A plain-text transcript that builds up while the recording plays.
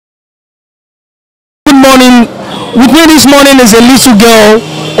morning, with me this morning is a little girl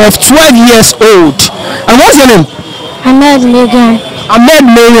of 12 years old. And what's your name? Ahmed Mariam.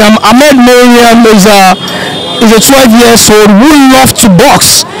 Ahmed Mariam is a 12 years old who loves to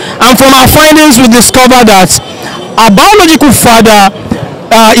box. And from our findings, we discovered that our biological father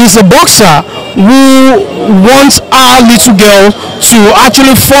is a boxer who wants our little girl to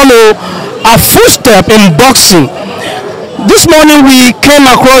actually follow a footstep in boxing. This morning we came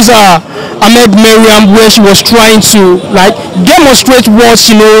across Ahmed Mariam, where she was trying to demonstrate what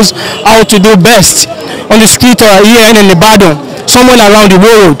she knows how to do best on the street here in Ibadan, somewhere around the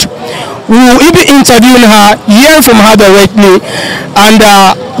world. We will be interviewing her, hearing from her directly, and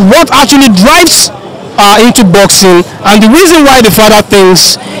what actually drives her into boxing, and the reason why the father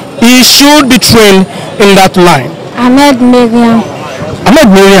thinks he should be trained in that line. Ahmed Mariam. Ahmed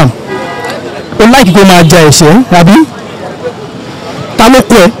Mariam, o like kó máa jẹ ẹsẹ̀, àbí? Ta ló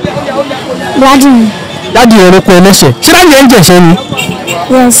kọ́ ẹ? Daddy. Daddy ẹ ló kọ́ ẹ lẹ́sẹ̀. Ṣé dáàdì ẹ ń jẹ̀ṣẹ̀ ni?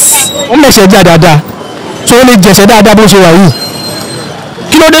 Yes. Ó mẹ̀ṣẹ̀ jà dáadáa. Ṣé ó lè jẹ̀ṣẹ̀ dáadáa bó ṣe wà yìí?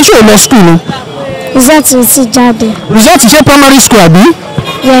 Kí ló dé ṣé ò lọ school ni? Result ti jáde. Result ṣe primary school àbí?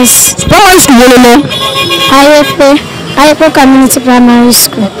 Yes. Primary school wo ló lọ? Ayepe Community Primary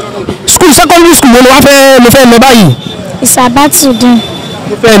School. School secondary school wo ló fẹ́ lọ báyìí? It's about to do.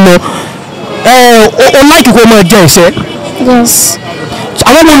 Mo fẹ́ lọ. O like kó máa jẹ ẹsẹ̀? Yes.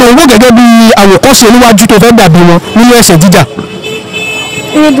 Àwọn ọmọ náà wò gẹ́gẹ́ bí àwòkọ́ṣe oníwájú tó fẹ́ dàbí wọn nínú ẹsẹ̀ jíjà.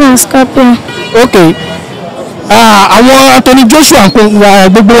 Eagle and Scorpion. Okay. Àwọn Anthony Joshua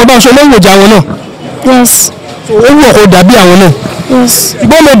gbogbo wọn bá ṣe ló ń wòjà wọn náà. Yes. Ó wù ọkọ̀ dàbí àwọn náà. Yes.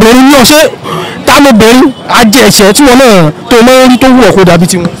 Ìgbọ́n ọmọbìnrin ní ọ̀ṣẹ́ támọ̀bìnrin ajẹ́ ẹ̀ṣẹ̀ tí wọn náà tó máa ń rí tó wù ọkọ̀ dàbí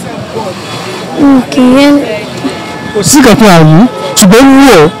tiwọn. Okay. Kò sí kankan àrùn ṣùgbọ́n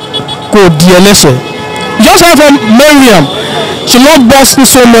wù ọ́ kò di ẹlẹ́sẹ̀. Just heard from Mariam. She loves boxing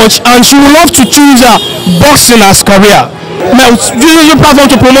so much and she would love to choose boxing as career. Now, using your platform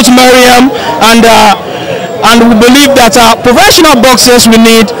to promote Mariam, and we believe that professional boxers will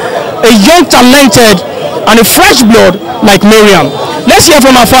need a young, talented, and a fresh blood like Mariam. Let's hear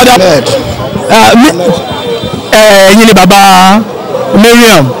from our father. Ẹ̀yin ni bàbá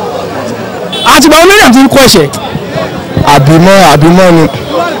Mariam. Àti bàbá Mariam ti ń kọ́ ẹ̀ṣẹ̀. Àbímọ́ ni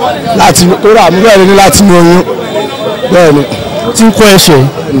láti tó rà mí bẹ́ẹ̀ ni láti ní oyún bẹ́ẹ̀ ni Ti ń kọ́ ẹ̀ṣẹ̀.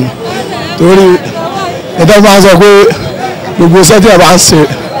 torí ẹ̀dá máa ń sọ pé gbogbo iṣẹ́ tí ẹ̀ bá ń ṣe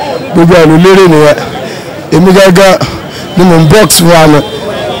gbogbo ẹ̀ ló lérè nìyẹn. Èmi gángan ni mò ń box fún wa ni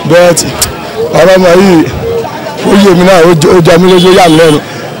but ọ̀rọ̀ ọmọ yìí ó yé mi náà ó jọ mí lójú yà mí lẹ́nu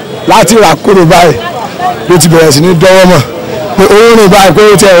láti rà kúrò báyìí ló ti bẹ̀rẹ̀ sí ní dọ́wọ́ mọ̀ pé ó ń rìn báyìí pé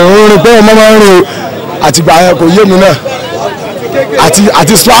ó ti ẹ̀ ń rìn pé ọmọ máa ń rìn o àtìgbà yẹn kò yé mi náà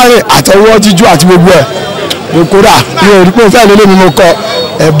àti sparring àtọwọ́ jíjú àti gbogbo ẹ̀ ló kódà mi ò rí pé fẹ́ẹ̀ lélẹ́ mi mo kọ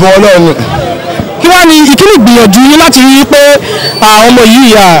ẹ̀bùn Ọlọ́run. Kí wá ní ìkíni ìgbìyànjú yín láti rí pé ọmọ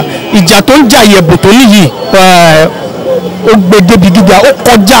yìí ìjà tó ń jà ìyẹ̀bù tó níyì ó gbé débi gíga ó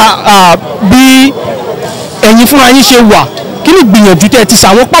kọjá bí ẹ̀yin fúnra yín ṣe wà? Kí ni ìgbìyànjú tẹ́ ẹ ti sà,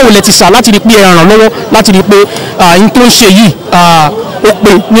 àwọn pàwọ́ lẹ ti sà láti rí pé ẹ ràn lọ́wọ́ láti rí pé yín tó ń ṣe yìí ó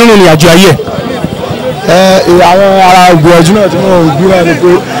pé nínú ìrìnàjò ayé ẹ̀? Àwọn ara ìgbìyànjú náà tí mo ń gbé náà ni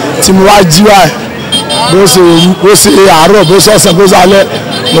pé tí mo wá jí wáyé bó ṣe àárọ̀ bó ṣọ̀sán bó ṣalẹ́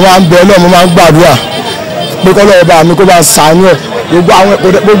mo máa ń bẹ náà mo máa ń gbàdúrà pé kọ́lọ́ ọba mi kó bá ṣàánú ẹ̀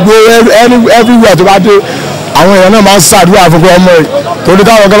gbogbo everywhere tó bá dé àwọn èèyàn náà máa ń ṣàdúrà fún ọmọ yìí torí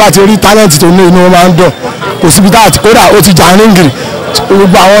táwọn ọgá bá ti rí talent tó ní inú wọn máa ń dùn kò síbi tá àti kódà ó ti jà níngìrì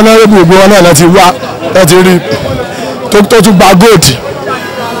gbogbo àwọn náà gbogbo wọn náà ti wá ẹ ti rí tó tún gba gold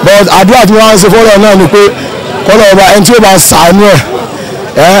but àdúrà tí wọ́n á ń ṣe fọ́lọ́ náà ni pé kọ́lọ́ ọba ẹni tí ó bá ṣàánú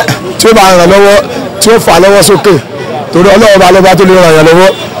ẹ̀ tí ó bá ràn lọ́wọ́ tí ó fà lọ́wọ́ sókè torí Ọlọ́run bá lọ́ba tó lè ràn yàn lọ́wọ́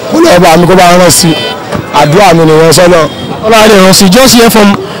kọ́lọ́ ọba mi kó bá ràn sí àdúrà mi nìyẹn sọ́lọ́. So just hear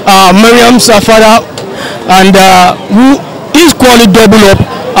from Mariam's father, and who is quality double up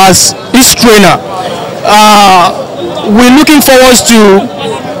as his trainer. We're looking forward to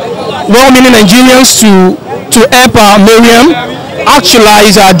well-meaning Nigerians to help Mariam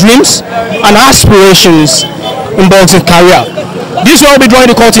actualize our dreams and aspirations in boxing career. This will be drawing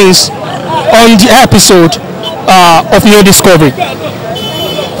the curtains on the episode of New Discovery.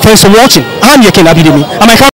 Thanks for watching. I'm Yakin Abidemi.